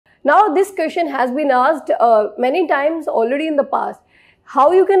Now this question has been asked many times already in the past.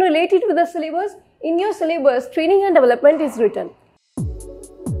 How you can relate it with the syllabus? In your syllabus, training and development is written.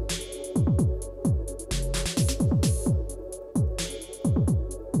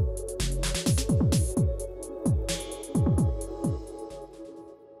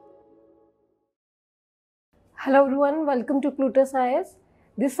 Hello everyone, welcome to PLUTUS IAS.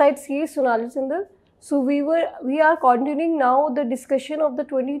 This side C is Sonali Jindal. So we are continuing now the discussion of the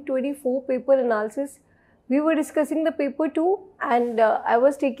 2024 paper analysis. We were discussing the paper 2 and I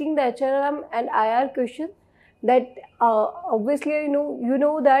was taking the HRM and IR question that obviously you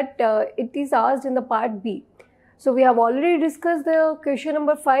know that it is asked in the part B. So we have already discussed the question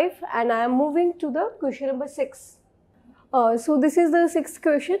number 5 and I am moving to the question number 6. So this is the 6th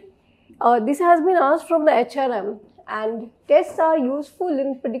question. This has been asked from the HRM, and tests are useful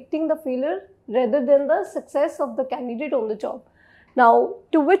in predicting the failure rather than the success of the candidate on the job. Now,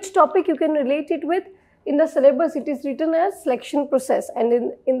 to which topic you can relate it with? In the syllabus, it is written as selection process,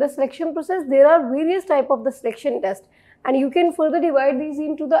 and in the selection process, there are various types of the selection test, and you can further divide these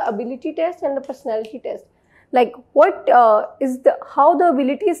into the ability test and the personality test. Like how the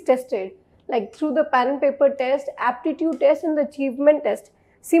ability is tested, like through the pen and paper test, aptitude test, and the achievement test.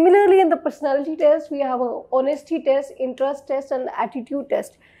 Similarly, in the personality test, we have a honesty test, interest test, and attitude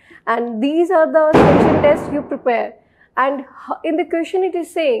test. And these are the selection tests you prepare. And in the question, it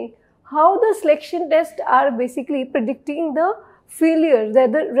is saying how the selection tests are basically predicting the failure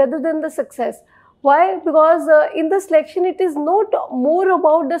rather than the success. Why? Because in the selection, it is not more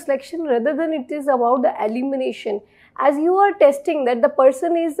about the selection rather than it is about the elimination. As you are testing that the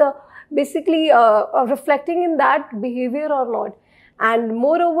person is basically reflecting in that behavior or not. And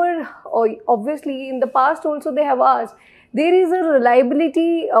moreover, obviously in the past also they have asked, there is a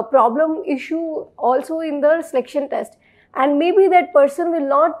reliability problem issue also in the selection test. And maybe that person will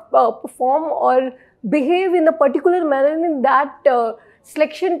not perform or behave in a particular manner in that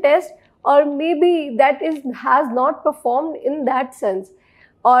selection test, or maybe that has not performed in that sense,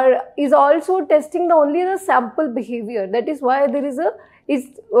 or is also testing only the sample behavior. That is why there is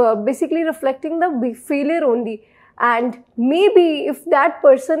basically reflecting the failure only. And maybe if that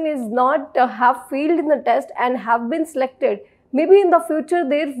person is not have failed in the test and have been selected, maybe in the future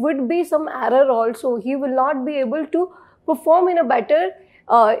there would be some error also. He will not be able to perform in a better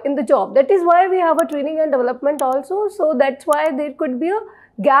in the job. That is why we have a training and development also. So that's why there could be a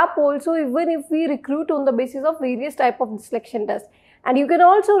gap also even if we recruit on the basis of various type of selection tests. And you can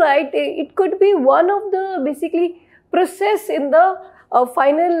also write, it could be one of the basically process in the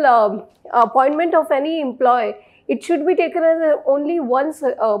final appointment of any employee. It should be taken as only one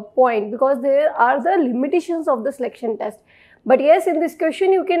point because there are the limitations of the selection test. But yes, in this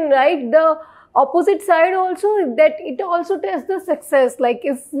question you can write the opposite side also, that it also tests the success. Like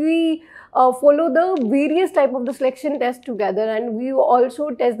if we follow the various type of the selection test together, and we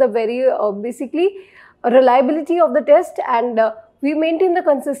also test the very basically reliability of the test, and we maintain the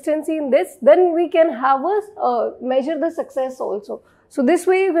consistency in this, then we can have a measure the success also. So this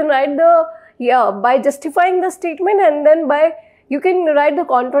way you can write by justifying the statement, and then you can write the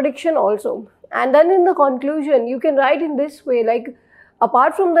contradiction also. And then in the conclusion, you can write in this way, like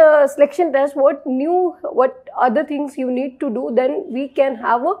apart from the selection test, what other things you need to do, then we can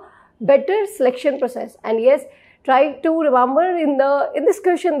have a better selection process. And yes, try to remember in this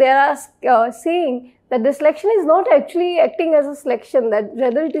question, they are saying that the selection is not actually acting as a selection, that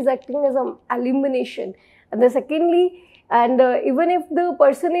rather it is acting as an elimination. And then secondly, and even if the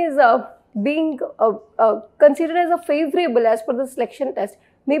person is being considered as a favorable as per the selection test,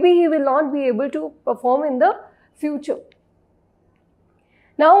 maybe he will not be able to perform in the future.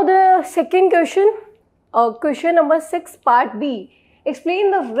 Now the second question, question number 6, part B.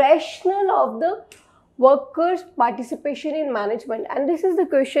 Explain the rationale of the workers' participation in management. And this is the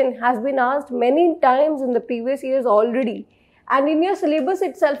question has been asked many times in the previous years already. And in your syllabus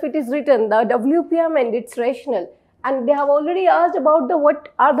itself, it is written the WPM and its rationale. And they have already asked about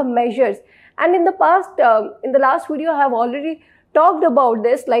what are the measures. And in the past, in the last video, I have already talked about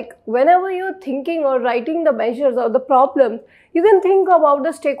this. Like whenever you're thinking or writing the measures or the problems, you can think about the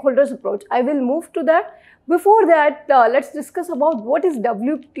stakeholders approach. I will move to that. Before that, let's discuss about what is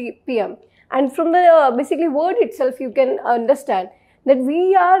WPM. And from the basically word itself, you can understand that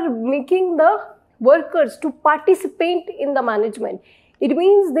we are making the workers to participate in the management. It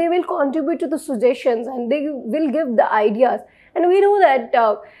means they will contribute to the suggestions and they will give the ideas. And we know that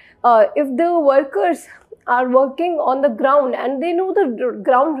if the workers are working on the ground and they know the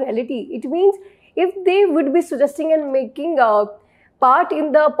ground reality, it means if they would be suggesting and making a part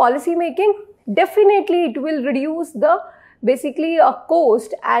in the policy making, definitely it will reduce the basically a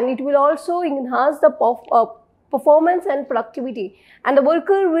cost, and it will also enhance the performance and productivity, and the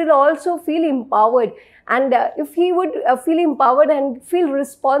worker will also feel empowered. And if he would feel empowered and feel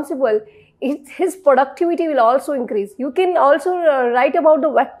responsible, his productivity will also increase. You can also write about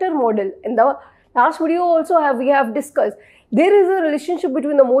the vector model. In the last video also we have discussed there is a relationship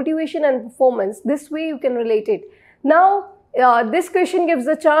between the motivation and performance. This way you can relate it. Now this question gives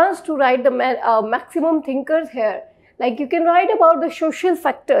a chance to write the maximum thinkers here. Like you can write about the social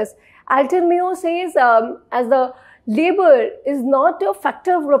factors. Alton Mayo says as the labor is not a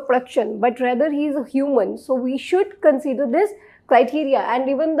factor of reproduction, but rather he is a human. So we should consider this criteria. And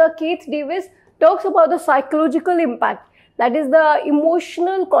even the Keith Davis talks about the psychological impact. That is the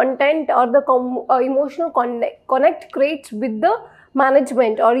emotional content or the emotional connect creates with the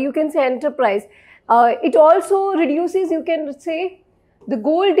management, or you can say enterprise. It also reduces, you can say, the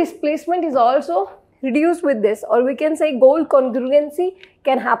goal displacement is also reduced with this, or we can say goal congruency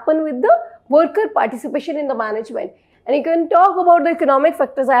can happen with the worker participation in the management. And you can talk about the economic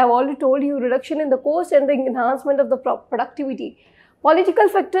factors. I have already told you, reduction in the cost and the enhancement of the productivity. Political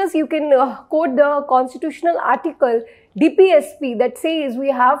factors, you can quote the constitutional article DPSP that says we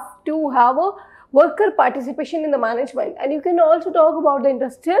have to have a worker participation in the management. And you can also talk about the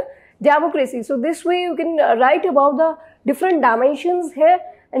industrial democracy. So this way you can write about the different dimensions here,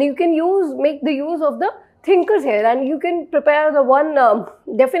 and you can make the use of the thinkers here, and you can prepare the one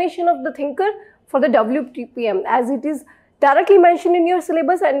definition of the thinker for the WPM as it is directly mentioned in your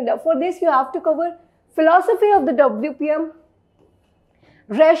syllabus. And for this you have to cover philosophy of the WPM,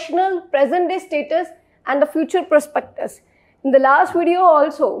 rational, present day status, and the future prospectus. In the last video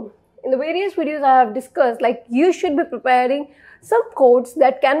also, in the various videos I have discussed, like you should be preparing some quotes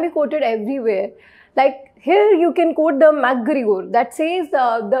that can be quoted everywhere. Like here you can quote the MacGregor that says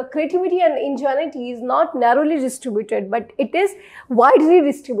the creativity and ingenuity is not narrowly distributed, but it is widely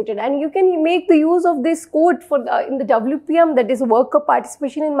distributed. And you can make the use of this quote for in the WPM, that is worker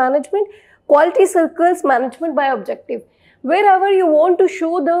participation in management, quality circles, management by objective. Wherever you want to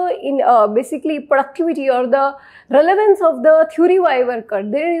show the basically productivity or the relevance of the theory by worker,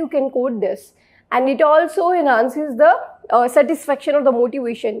 there you can quote this. And it also enhances the satisfaction of the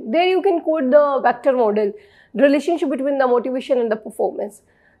motivation. There you can quote the vector model, the relationship between the motivation and the performance.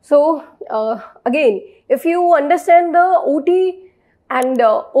 So again, if you understand the OT and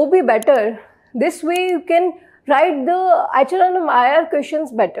OB better, this way you can write the HRM and IR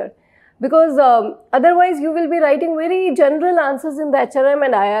questions better. Because otherwise you will be writing very general answers in the HRM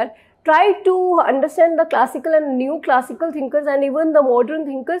and IR. Try to understand the classical and new classical thinkers and even the modern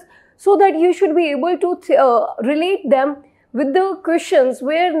thinkers, so that you should be able to relate them with the questions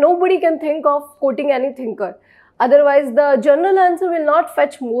where nobody can think of quoting any thinker. Otherwise the general answer will not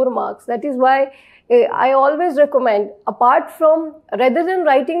fetch more marks. That is why I always recommend, apart from, rather than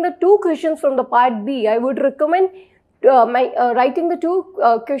writing the 2 questions from the part B, I would recommend writing the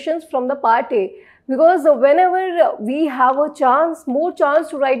 2 questions from the part A, because whenever we have a chance, more chance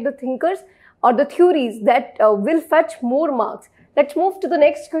to write the thinkers or the theories, that will fetch more marks. Let's move to the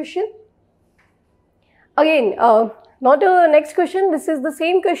next question. Again, not a next question, this is the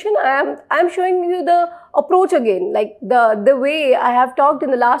same question. I am showing you the approach again, like the way I have talked in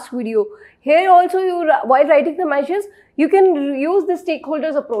the last video. Here also, while writing the measures, you can use the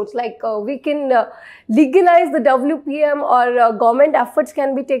stakeholders approach, like we can legalize the WPM, or government efforts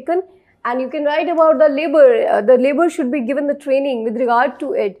can be taken, and you can write about the labor should be given the training with regard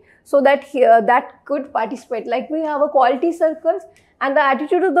to it, so that that could participate. Like we have a quality circles, and the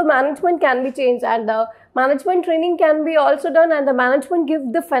attitude of the management can be changed, and the management training can be also done, and the management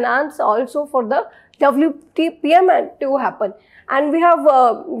give the finance also for the WPM to happen. And we have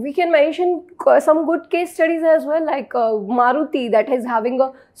we can mention some good case studies as well, like Maruti, that is having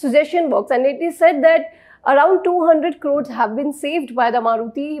a suggestion box, and it is said that around 200 crores have been saved by the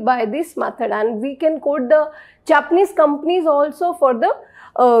Maruti by this method. And we can quote the Japanese companies also for the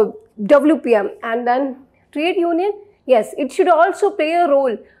WPM. And then trade union, yes, it should also play a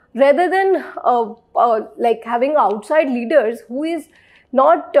role, rather than like having outside leaders who is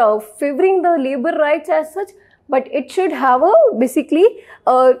not favoring the labor rights as such, but it should have a basically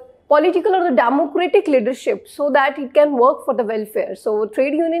political or the democratic leadership, so that it can work for the welfare. So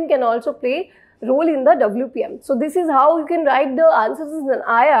trade union can also play role in the WPM. So this is how you can write the answers in an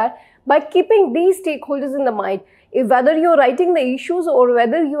IR, by keeping these stakeholders in the mind, whether you are writing the issues or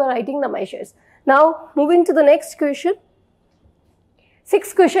whether you are writing the measures. Now moving to the next question.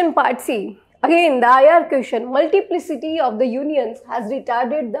 6th question, part C. Again the IR question, multiplicity of the unions has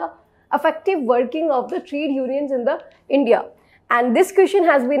retarded the effective working of the trade unions in India. And this question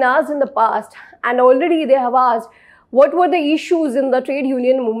has been asked in the past, and already they have asked, what were the issues in the trade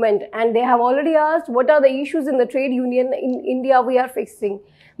union movement, and they have already asked what are the issues in the trade union in India we are facing.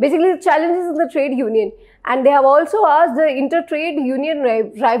 Basically, the challenges in the trade union, and they have also asked the inter-trade union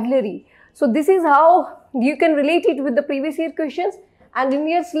rivalry. So this is how you can relate it with the previous year questions, and in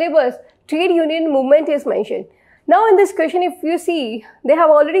your syllabus, trade union movement is mentioned. Now in this question, if you see, they have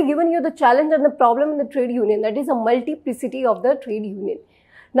already given you the challenge and the problem in the trade union, that is a multiplicity of the trade union.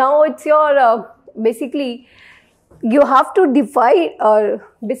 Now it's your, basically, you have to define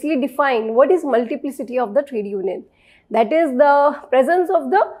what is multiplicity of the trade union. That is the presence of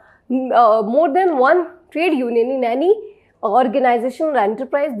the more than one trade union in any organization or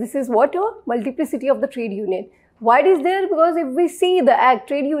enterprise. This is what a multiplicity of the trade union. Why it is there? Because if we see the Act,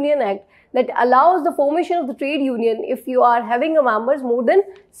 Trade Union Act, that allows the formation of the trade union if you are having a members more than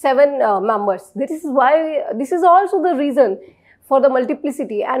 7 members. This is why, this is also the reason for the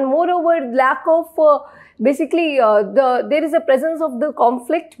multiplicity, and moreover lack of there is a presence of the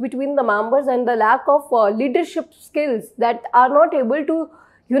conflict between the members and the lack of leadership skills that are not able to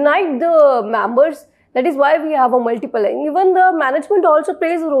unite the members. That is why we have a multiple. And even the management also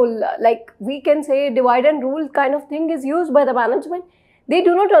plays a role, like we can say divide and rule kind of thing is used by the management. They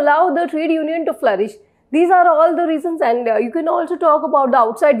do not allow the trade union to flourish. These are all the reasons, and you can also talk about the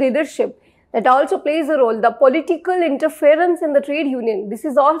outside leadership that also plays a role. The political interference in the trade union, this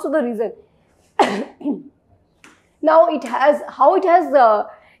is also the reason. Now how it has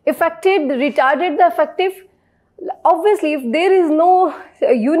retarded the effective. Obviously, if there is no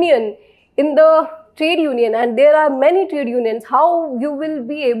union in the trade union, and there are many trade unions, how you will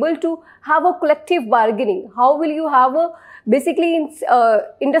be able to have a collective bargaining? How will you have a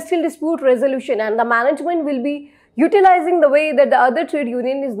industrial dispute resolution, and the management will be utilizing the way that the other trade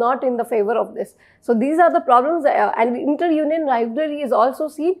union is not in the favor of this. So these are the problems, and inter-union rivalry is also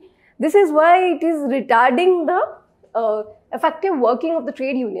seen. This is why it is retarding the effective working of the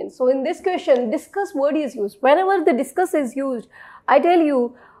trade union. So in this question, discuss word is used. Whenever the discuss is used, I tell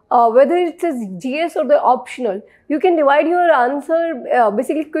you, whether it is GS or the optional, you can divide your answer,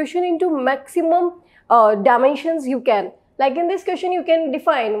 question into maximum dimensions you can. Like in this question, you can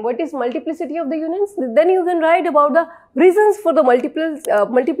define what is multiplicity of the unions. Then you can write about the reasons for the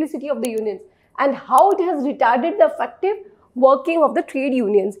multiplicity of the unions and how it has retarded the effective working of the trade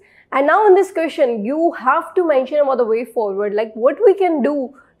unions. And now in this question, you have to mention about the way forward, like what we can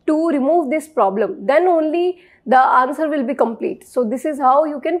do to remove this problem. Then only the answer will be complete. So this is how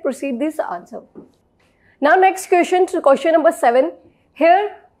you can proceed this answer. Now next question, to question number 7.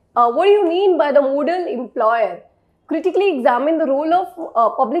 Here, what do you mean by the model employer? Critically examine the role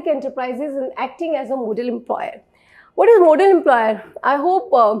of public enterprises in acting as a model employer. What is model employer? I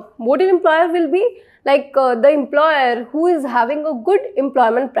hope model employer will be like the employer who is having a good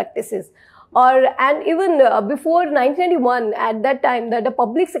employment practices. And even before 1991, at that time that the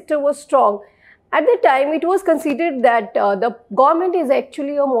public sector was strong, at that time it was considered that the government is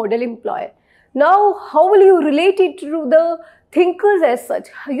actually a model employer. Now, how will you relate it to the thinkers as such?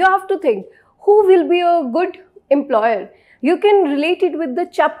 You have to think, who will be a good employer? You can relate it with the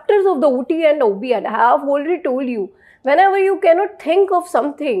chapters of the OT and OB, and I have already told you, whenever you cannot think of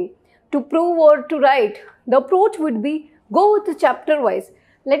something to prove or to write, the approach would be go with the chapter wise.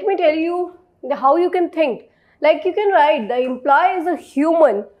 Let me tell you how you can think. Like you can write the employee is a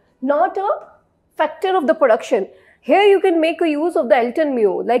human, not a factor of the production. Here you can make a use of the Elton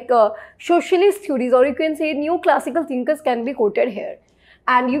Mew, like socialist theories, or you can say new classical thinkers can be quoted here.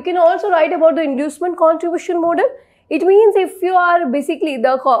 And you can also write about the inducement contribution model. It means if you are basically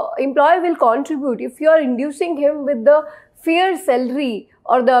the employer will contribute, if you are inducing him with the fair salary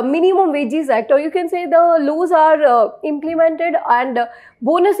or the minimum wages act, or you can say the laws are implemented and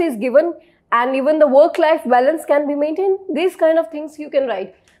bonus is given, and even the work-life balance can be maintained. These kind of things you can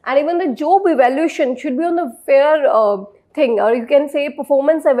write. And even the job evaluation should be on the fair thing, or you can say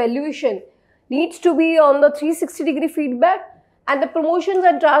performance evaluation needs to be on the 360-degree feedback. And the promotions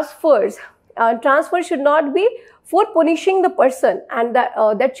and transfers, transfer should not be for punishing the person, and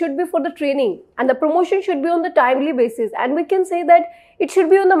that should be for the training, and the promotion should be on the timely basis, and we can say that it should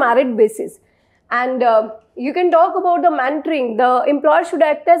be on the merit basis. And you can talk about the mentoring. The employer should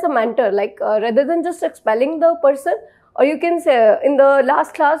act as a mentor, like rather than just expelling the person. Or you can say, in the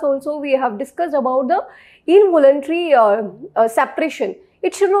last class also we have discussed about the involuntary separation.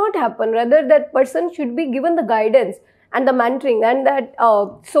 It should not happen, rather that person should be given the guidance and the mentoring, and that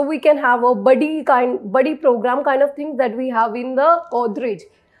so we can have a buddy program kind of thing that we have in the Godrej.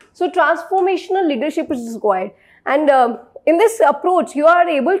 So transformational leadership is required, and in this approach you are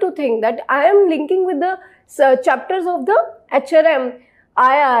able to think that I am linking with the chapters of the HRM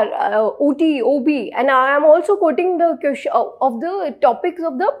IR, OT, OB, and I am also quoting the question of the topics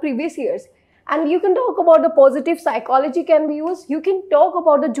of the previous years. And you can talk about the positive psychology can be used. You can talk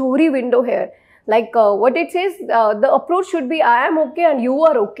about the jury window here. Like what it says, the approach should be I am okay and you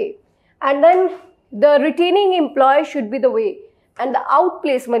are okay. And then the retaining employee should be the way. And the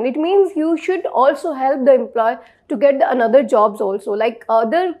outplacement, it means you should also help the employee to get the another jobs also. Like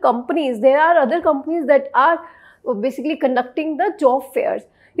other companies, there are other companies that are basically conducting the job fairs.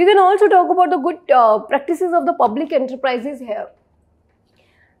 You can also talk about the good practices of the public enterprises here.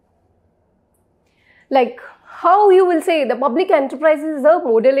 Like how you will say the public enterprises is a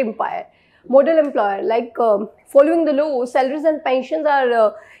model employer, like following the law, salaries and pensions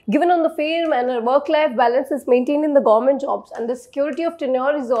are given on the fair manner, work-life balance is maintained in the government jobs, and the security of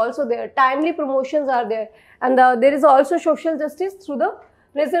tenure is also there, timely promotions are there, and there is also social justice through the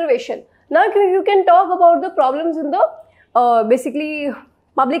reservation. Now you can talk about the problems in the basically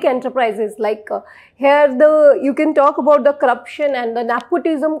public enterprises, like here you can talk about the corruption and the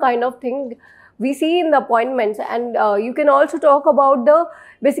nepotism kind of thing we see in the appointments, and you can also talk about the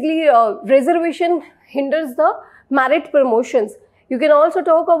basically reservation hinders the merit promotions. You can also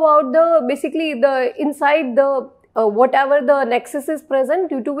talk about the basically the inside the whatever the nexus is present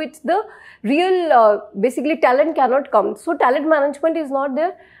due to which the real basically talent cannot come. So talent management is not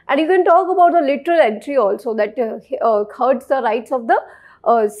there, and you can talk about the lateral entry also that hurts the rights of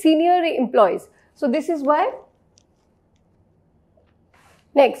the senior employees. So this is why.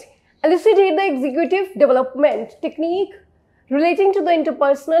 Next, elucidate the executive development technique relating to the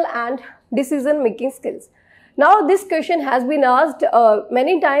interpersonal and decision making skills. Now this question has been asked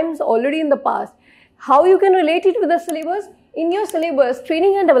many times already in the past. How you can relate it with the syllabus? In your syllabus,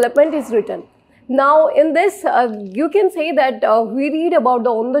 training and development is written. Now in this you can say that we read about the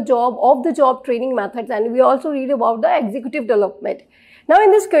on-the-job, off-the-job training methods, and we also read about the executive development. Now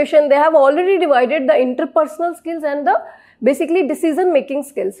in this question they have already divided the interpersonal skills and the basically decision making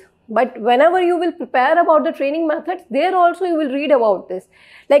skills. But whenever you will prepare about the training methods, there also you will read about this.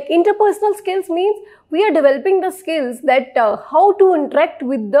 Like interpersonal skills means we are developing the skills that how to interact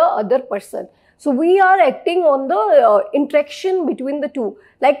with the other person. So we are acting on the interaction between the two.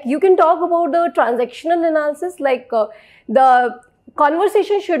 Like you can talk about the transactional analysis, like the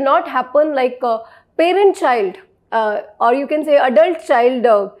conversation should not happen like parent-child or you can say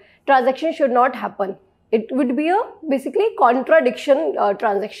adult-child transaction should not happen. It would be a basically contradiction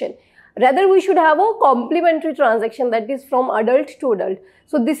transaction. Rather, we should have a complementary transaction that is from adult to adult.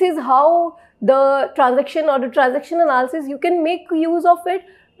 So this is how the transaction or the transaction analysis you can make use of it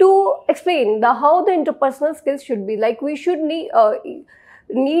to explain how the interpersonal skills should be. Like we should need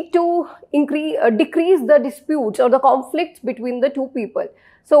to decrease the disputes or the conflicts between the two people.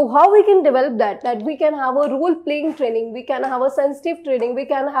 So how we can develop that? That we can have a role-playing training, we can have a sensitive training, we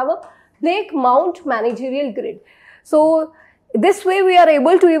can have a Blake Mount managerial grid. So this way we are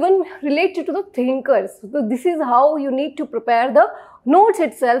able to even relate it to the thinkers. So this is how you need to prepare the notes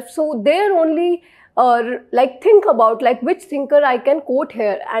itself. So there only like think about like which thinker I can quote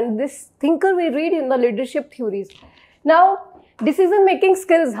here, and this thinker we read in the leadership theories. Now decision making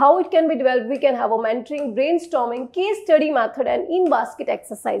skills, how it can be developed, we can have a mentoring, brainstorming, case study method, and in-basket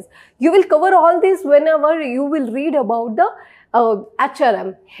exercise. You will cover all this whenever you will read about the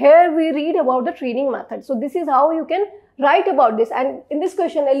HRM. Here we read about the training method. So this is how you can write about this, and in this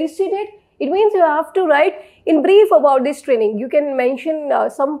question elucidate, it means you have to write in brief about this training. You can mention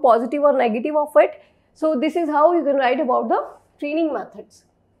some positive or negative of it. So this is how you can write about the training methods.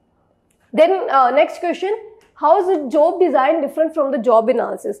 Then next question, how is the job design different from the job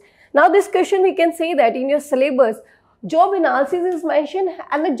analysis? Now this question we can say that in your syllabus job analysis is mentioned,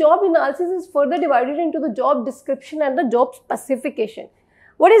 and the job analysis is further divided into the job description and the job specification.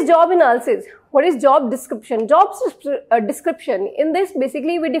 What is job analysis? What is job description? Job description, in this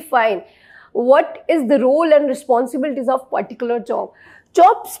basically we define what is the role and responsibilities of particular job.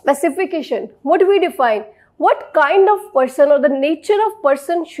 Job specification, what do we define? What kind of person or the nature of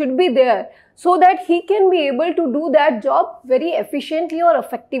person should be there so that he can be able to do that job very efficiently or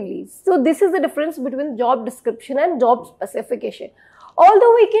effectively. So this is the difference between job description and job specification.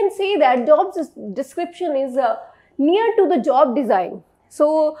 Although we can say that job description is near to the job design.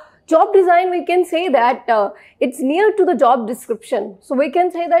 So job design we can say that it's near to the job description. So we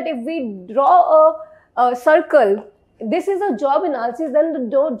can say that if we draw a circle, this is a job analysis, then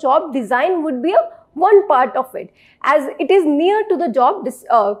the job design would be one part of it, as it is near to the job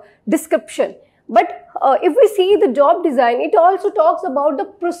description. But if we see the job design, it also talks about the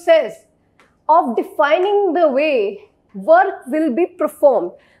process of defining the way work will be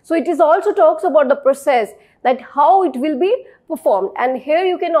performed. So it is also talks about the process, that how it will be performed. And here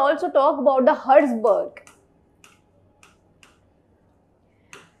you can also talk about the Herzberg,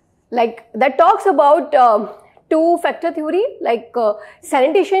 like that talks about two-factor theory, like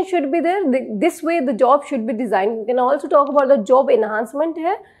sanitation should be there. This way the job should be designed. You can also talk about the job enhancement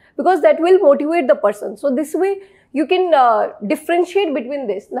here, because that will motivate the person. So this way you can differentiate between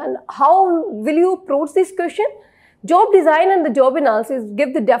this. And how will you approach this question? Job design and the job analysis,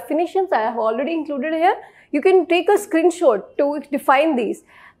 give the definitions. I have already included here. You can take a screenshot to define these,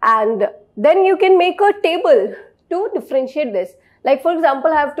 and then you can make a table to differentiate this. Like for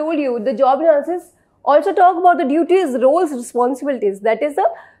example, I have told you the job analysis also talk about the duties, roles, responsibilities. That is the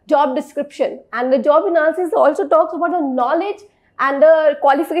job description. And the job analysis also talks about the knowledge and the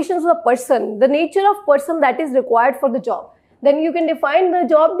qualifications of the person, the nature of person that is required for the job. Then you can define the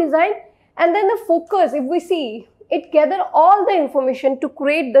job design, and then the focus, if we see, it gather all the information to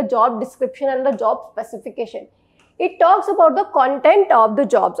create the job description and the job specification. It talks about the content of the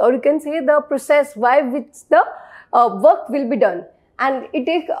jobs, or you can say the process by which the work will be done. And it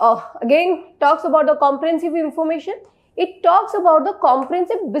is again talks about the comprehensive information. It talks about the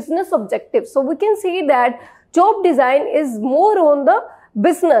comprehensive business objectives. So we can see that job design is more on the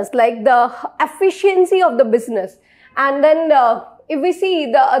business, like the efficiency of the business. And then if we see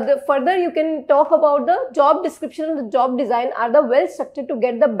the further, you can talk about the job description and the job design are the well structured to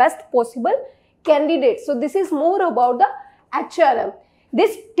get the best possible candidates. So this is more about the HRM.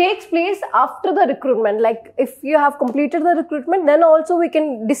 This takes place after the recruitment. Like if you have completed the recruitment, then also we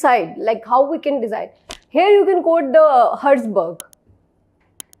can decide like how we can decide. Here you can quote the Herzberg.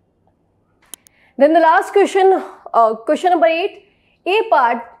 Then the last question, question number 8, A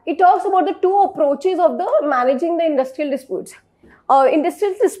part, it talks about the two approaches of the managing the industrial disputes.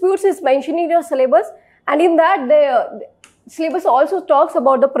 Industrial disputes is mentioned in your syllabus, and in that the syllabus also talks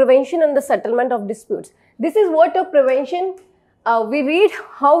about the prevention and the settlement of disputes. This is what a prevention, we read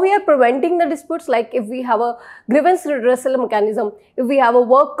how we are preventing the disputes, like if we have a grievance redressal mechanism, if we have a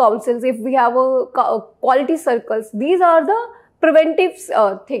work councils, if we have a quality circles, these are the preventive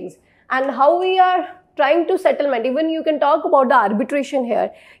things. And how we are trying to settlement, even you can talk about the arbitration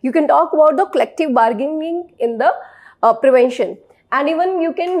here, you can talk about the collective bargaining in the prevention. And even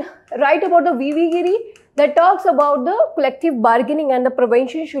you can write about the VV-giri that talks about the collective bargaining and the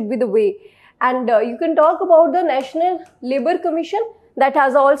prevention should be the way. And you can talk about the National Labour Commission that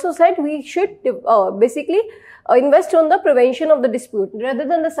has also said we should basically invest on the prevention of the dispute rather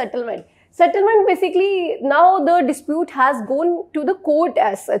than the settlement. Settlement basically now the dispute has gone to the court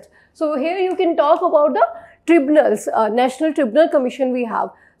as such. So here you can talk about the tribunals, National Tribunal Commission we have.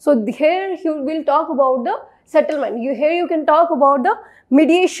 So here you will talk about the settlement. Here you can talk about the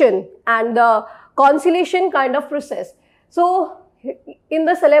mediation and the conciliation kind of process. So in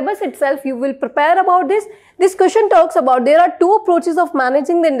the syllabus itself you will prepare about this. This question talks about there are two approaches of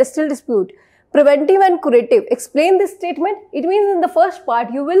managing the industrial dispute, preventive and curative. Explain this statement. It means in the first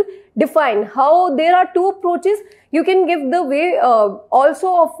part you will define how there are two approaches. You can give the way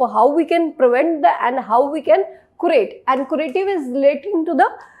also of how we can prevent and how we can curate. And curative is relating to the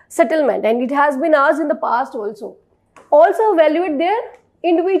settlement, and it has been asked in the past also. Also evaluate their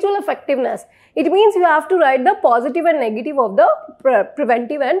individual effectiveness. It means you have to write the positive and negative of the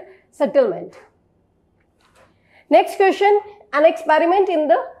preventive and settlement. Next question, an experiment in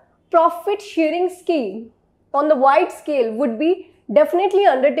the profit sharing scheme on the wide scale would be definitely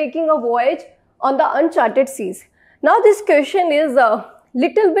undertaking a voyage on the uncharted seas. Now this question is a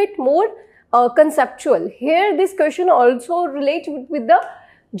little bit more conceptual. Here this question also relates with the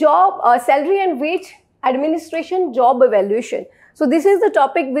job, salary and wage administration job evaluation. So this is the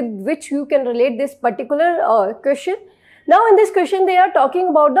topic with which you can relate this particular question. Now in this question they are talking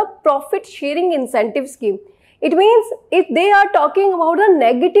about the profit sharing incentive scheme. It means if they are talking about the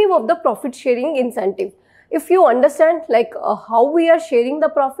negative of the profit sharing incentive. If you understand like how we are sharing the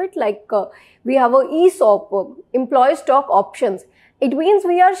profit, like we have a ESOP, employee stock options. It means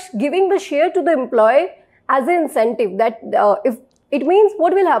we are giving the share to the employee as an incentive. That if it means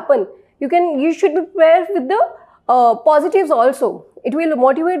what will happen, you should be prepared with the positives also. It will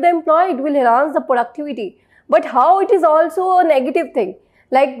motivate the employee, it will enhance the productivity. But how it is also a negative thing,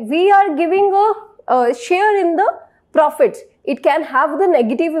 like we are giving a share in the profits, it can have the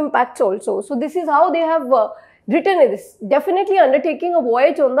negative impacts also. So this is how they have written this, definitely undertaking a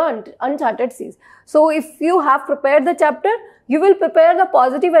voyage on the uncharted seas. So if you have prepared the chapter, you will prepare the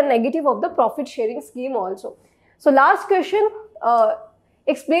positive and negative of the profit sharing scheme also. So last question,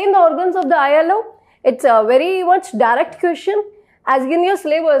 explain the organs of the ILO. It's a very much direct question. As in your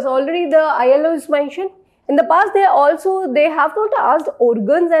syllabus, already the ILO is mentioned. In the past, they have not asked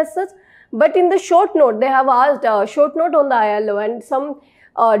organs as such, but in the short note, they have asked short note on the ILO, and some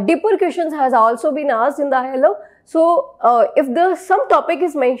deeper questions has also been asked in the ILO. So, if some topic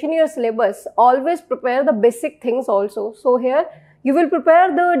is mentioned in your syllabus, always prepare the basic things also. So, here you will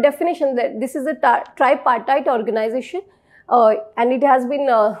prepare the definition that this is a tripartite organization, and it has been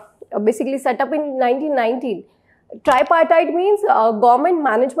basically set up in 1919. Tripartite means government,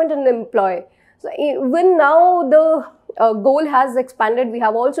 management and employee. So, even now the goal has expanded. We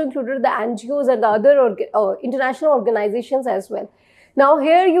have also included the NGOs and the other international organizations as well. Now,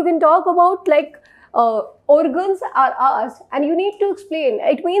 here you can talk about like organs are asked, and you need to explain.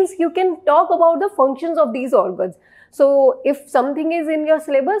 It means you can talk about the functions of these organs. So, if something is in your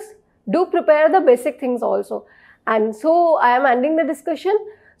syllabus, do prepare the basic things also. And so, I am ending the discussion.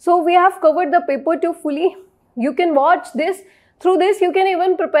 So, we have covered the paper 2 fully. You can watch this. Through this, you can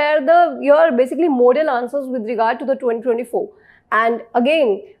even prepare your basically model answers with regard to the 2024. And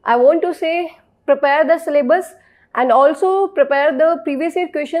again, I want to say, prepare the syllabus and also prepare the previous year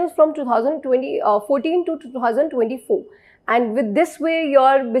questions from 2014 to 2024. And with this way,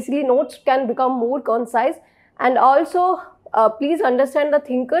 your basically notes can become more concise. And also, please understand the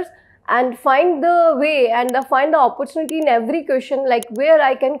thinkers and find the way and find the opportunity in every question, like where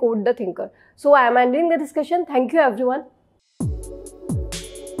I can quote the thinker. So, I am ending the discussion. Thank you, everyone.